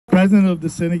president of the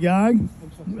synagogue,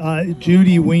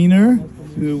 Judy Weiner,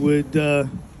 who would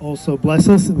also bless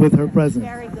us with her presence.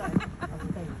 Very good.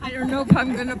 I don't know if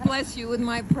I'm going to bless you with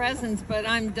my presence, but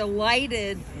I'm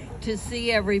delighted to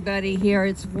see everybody here.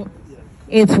 It's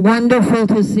wonderful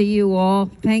to see you all.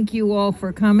 Thank you all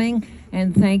for coming,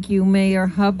 and thank you, Mayor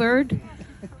Hubbard.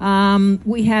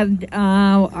 We had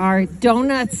our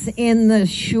donuts in the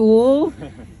shul,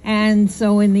 and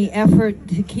so in the effort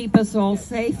to keep us all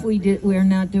safe, we're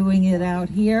not doing it out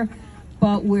here.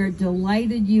 But we're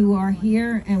delighted you are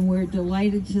here, and we're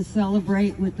delighted to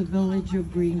celebrate with the village of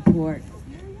Greenport.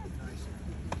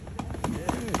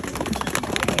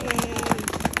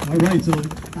 All right, so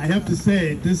I have to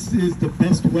say, this is the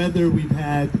best weather we've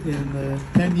had in the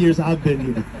 10 years I've been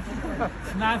here.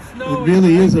 It's not snowing. It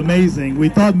really is amazing. We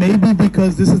thought maybe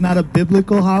because this is not a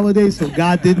biblical holiday, so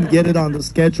God didn't get it on the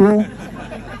schedule.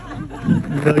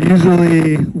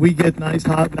 Usually we get nice,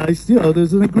 hot, nice,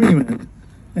 there's an agreement.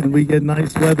 And we get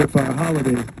nice weather for our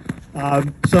holidays.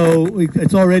 So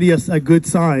it's already a good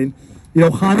sign.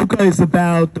 Hanukkah is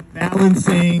about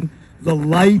balancing the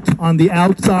light on the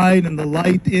outside and the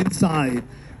light inside.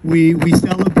 We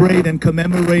celebrate and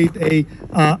commemorate a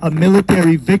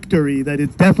military victory that is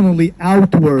definitely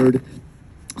outward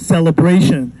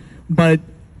celebration. But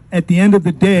at the end of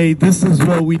the day, this is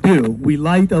what we do. We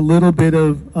light a little bit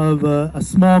of a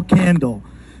small candle.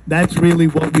 That's really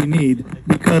what we need,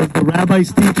 because the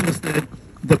rabbis teach us that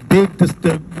the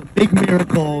big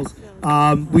miracles,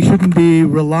 we shouldn't be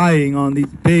relying on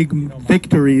these big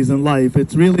victories in life.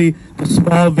 It's really the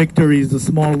small victories, the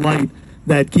small light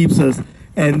that keeps us.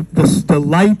 And the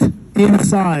light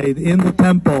inside in the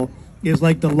temple is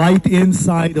like the light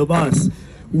inside of us.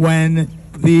 When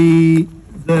the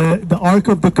Ark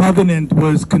of the Covenant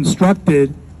was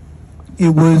constructed,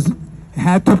 it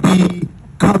had to be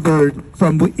covered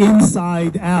from the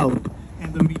inside out.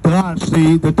 And the Midrash,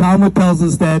 the Talmud tells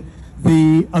us that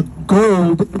the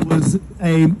gold was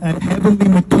a heavenly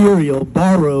material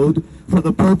borrowed for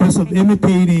the purpose of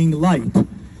imitating light.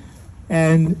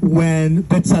 And when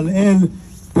Bezalel,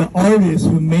 the artist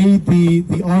who made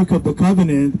the Ark of the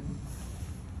Covenant,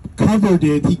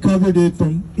 he covered it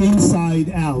from inside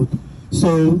out.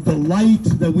 So the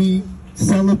light that we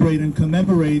celebrate and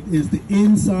commemorate is the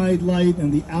inside light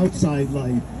and the outside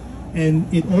light, and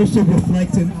it also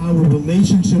reflects in our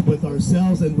relationship with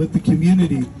ourselves and with the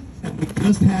community. And we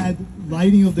just had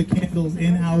lighting of the candles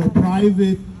in our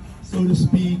private, so to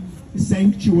speak,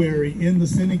 sanctuary in the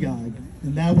synagogue,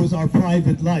 and that was our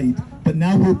private light. But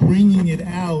now we're bringing it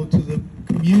out to the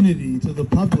community, to the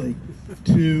public,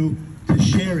 to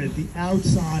share it, the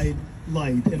outside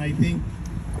light. And I think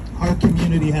our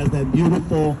community has that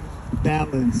beautiful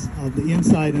balance of the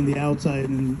inside and the outside,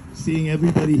 and seeing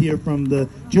everybody here from the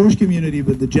Jewish community,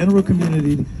 but the general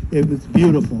community, it was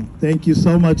beautiful. Thank you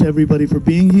so much, everybody, for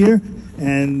being here,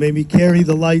 and maybe carry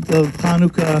the light of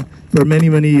Hanukkah for many,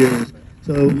 many years.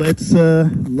 So let's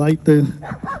light the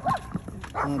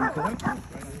Hanukkah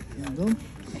candle,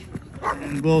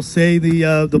 and we'll say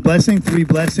the blessing, 3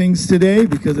 blessings today,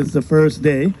 because it's the first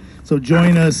day. So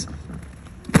join us,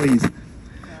 please.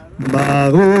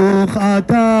 Baruch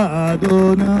atah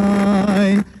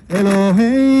Adonai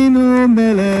Eloheinu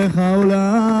melech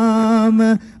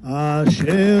haolam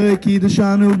asher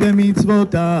קידשנו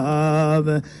במצוותיו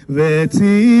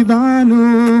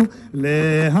וציוונו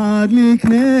להדליק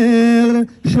נר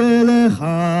של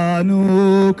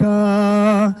חנוכה.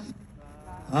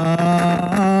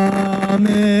 אמן.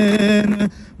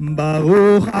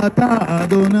 ברוך אתה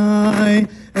אדוני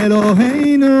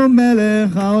אלוהינו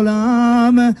מלך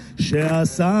העולם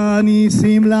שעשה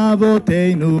ניסים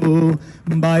לאבותינו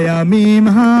בימים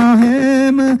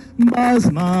ההם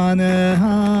בזמן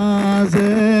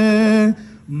הזה.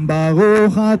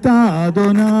 ברוך אתה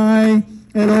אדוני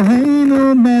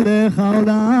אלוהינו מלך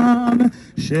העולם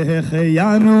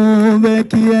שהחיינו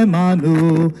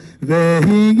וקיימנו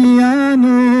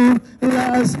והגיענו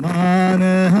לזמן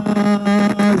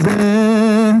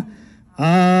הזה.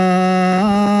 אמן.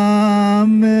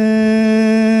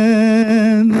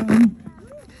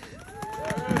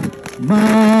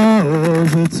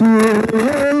 מעוז צור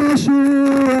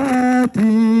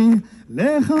ישועתי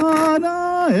לך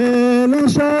נאה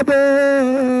לשבח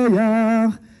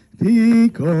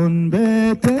תיכון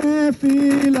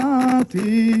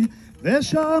בתפילתי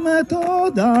ושם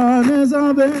תודה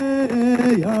נזבח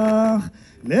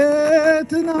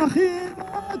לית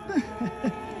נחימות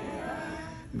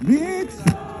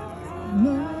מצנבח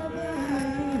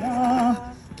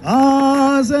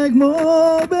אז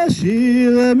אגמור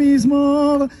בשיר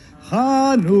מזמור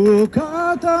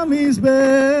חנוכת המזבח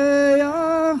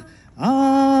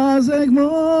אז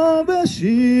אגמור בשיר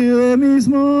שיר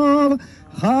מזמור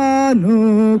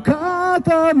חנוכת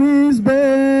המזבח.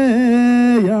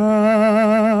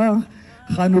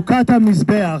 Hanukkah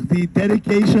Mizbeach, the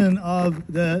dedication of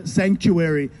the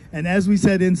sanctuary. And as we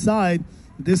said inside,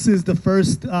 this is the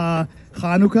first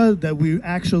Hanukkah that we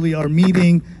actually are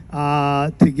meeting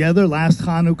together. Last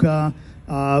Hanukkah,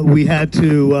 we had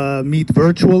to meet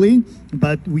virtually,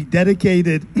 but we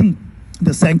dedicated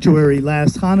the sanctuary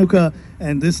last Hanukkah,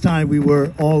 and this time we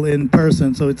were all in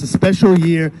person. So it's a special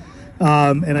year,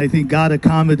 and I think God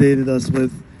accommodated us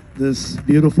with this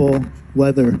beautiful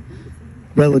weather,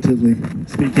 relatively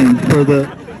speaking, for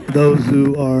those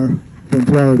who are from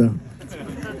Florida.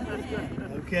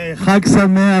 Okay, Chag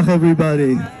Sameach,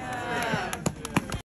 everybody.